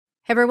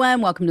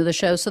Everyone, welcome to the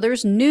show. So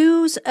there's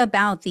news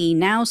about the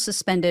now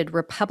suspended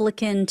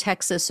Republican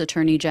Texas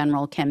Attorney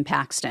General Ken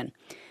Paxton.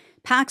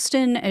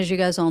 Paxton, as you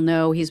guys all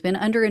know, he's been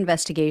under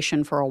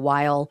investigation for a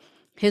while.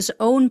 His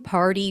own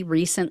party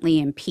recently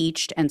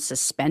impeached and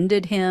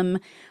suspended him.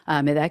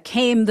 That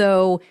came,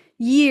 though,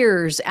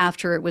 years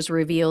after it was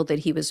revealed that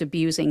he was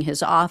abusing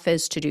his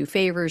office to do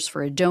favors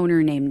for a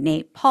donor named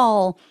Nate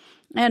Paul,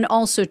 and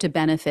also to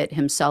benefit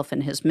himself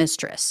and his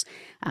mistress.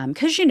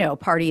 Because,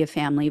 party of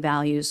family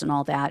values and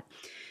all that.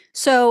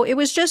 So it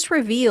was just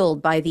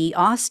revealed by the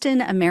Austin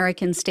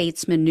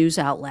American-Statesman news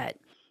outlet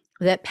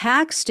that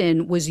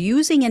Paxton was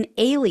using an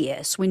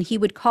alias when he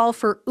would call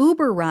for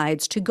Uber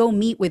rides to go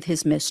meet with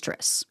his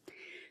mistress.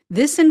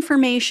 This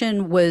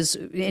information was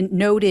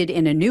noted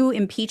in a new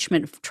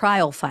impeachment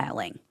trial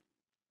filing.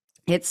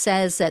 It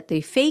says that the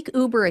fake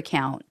Uber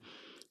account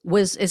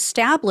was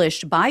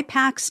established by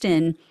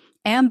Paxton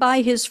and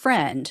by his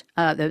friend,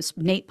 this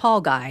Nate Paul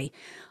guy,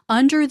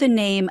 under the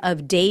name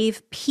of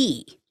Dave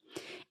P.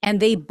 And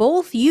they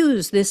both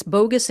used this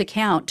bogus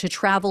account to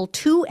travel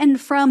to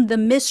and from the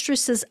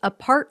mistress's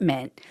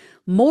apartment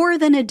more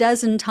than a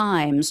dozen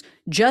times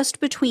just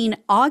between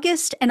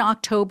August and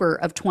October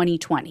of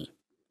 2020.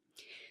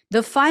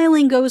 The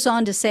filing goes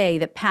on to say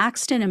that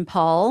Paxton and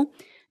Paul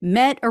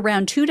met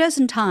around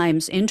 24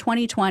 times in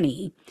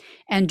 2020,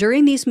 and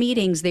during these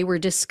meetings, they were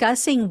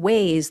discussing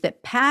ways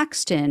that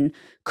Paxton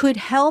could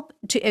help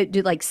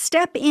to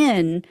step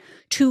in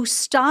to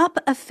stop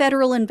a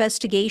federal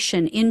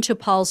investigation into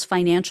Paul's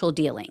financial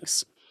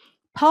dealings.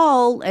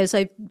 Paul, as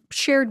I've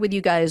shared with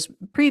you guys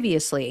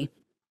previously,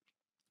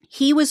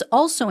 he was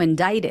also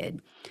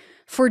indicted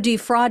for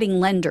defrauding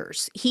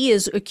lenders. He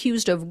is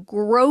accused of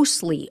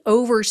grossly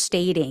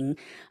overstating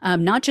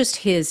not just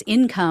his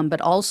income, but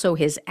also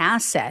his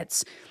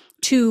assets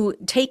to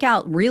take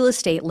out real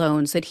estate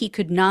loans that he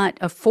could not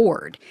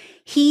afford.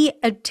 He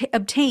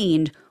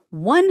obtained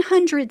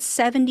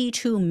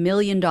 $172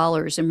 million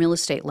in real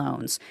estate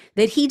loans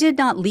that he did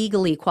not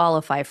legally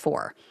qualify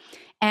for.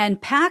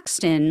 And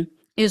Paxton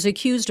is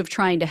accused of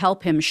trying to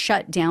help him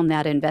shut down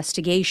that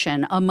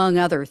investigation, among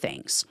other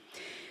things.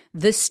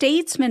 The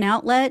Statesman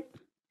outlet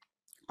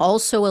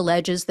also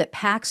alleges that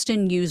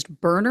Paxton used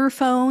burner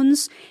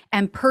phones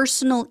and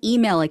personal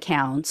email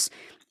accounts,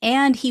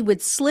 and he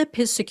would slip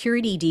his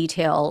security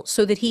detail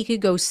so that he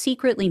could go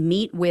secretly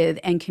meet with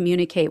and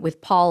communicate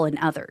with Paul and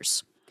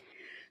others.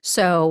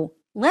 So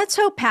let's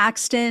hope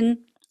Paxton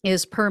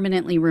is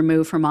permanently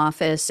removed from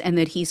office and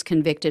that he's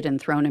convicted and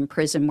thrown in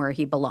prison where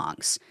he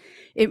belongs.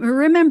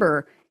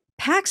 Remember,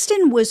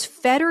 Paxton was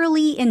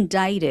federally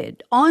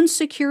indicted on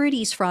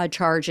securities fraud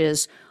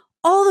charges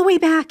all the way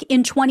back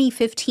in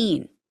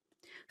 2015.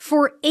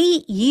 For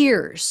 8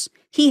 years,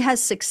 he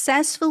has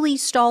successfully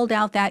stalled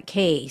out that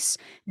case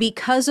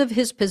because of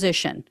his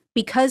position,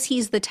 because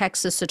he's the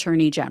Texas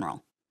Attorney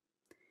General.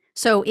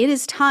 So it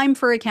is time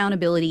for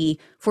accountability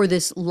for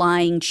this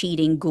lying,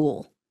 cheating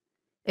ghoul.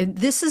 And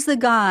this is the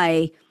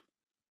guy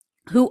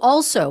who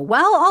also,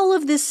 while all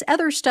of this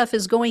other stuff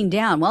is going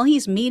down, while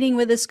he's meeting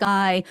with this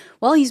guy,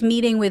 while he's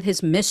meeting with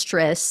his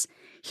mistress,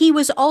 he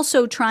was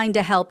also trying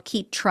to help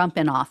keep Trump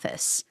in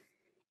office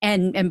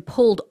and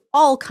pulled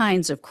all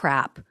kinds of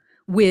crap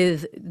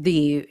with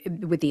the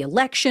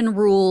election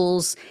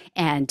rules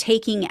and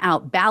taking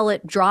out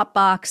ballot drop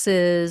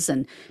boxes.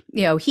 And,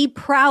 he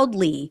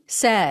proudly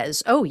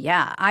says, oh,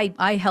 yeah,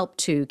 I helped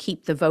to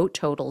keep the vote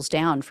totals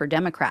down for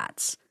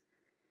Democrats.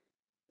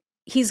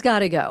 He's got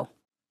to go.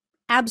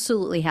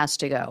 Absolutely has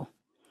to go.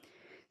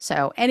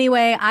 So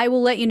anyway, I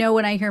will let you know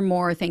when I hear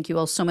more. Thank you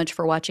all so much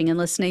for watching and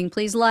listening.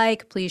 Please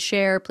like, please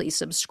share, please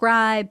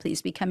subscribe,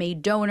 please become a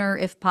donor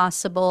if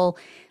possible.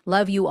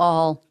 Love you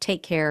all.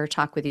 Take care.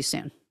 Talk with you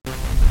soon.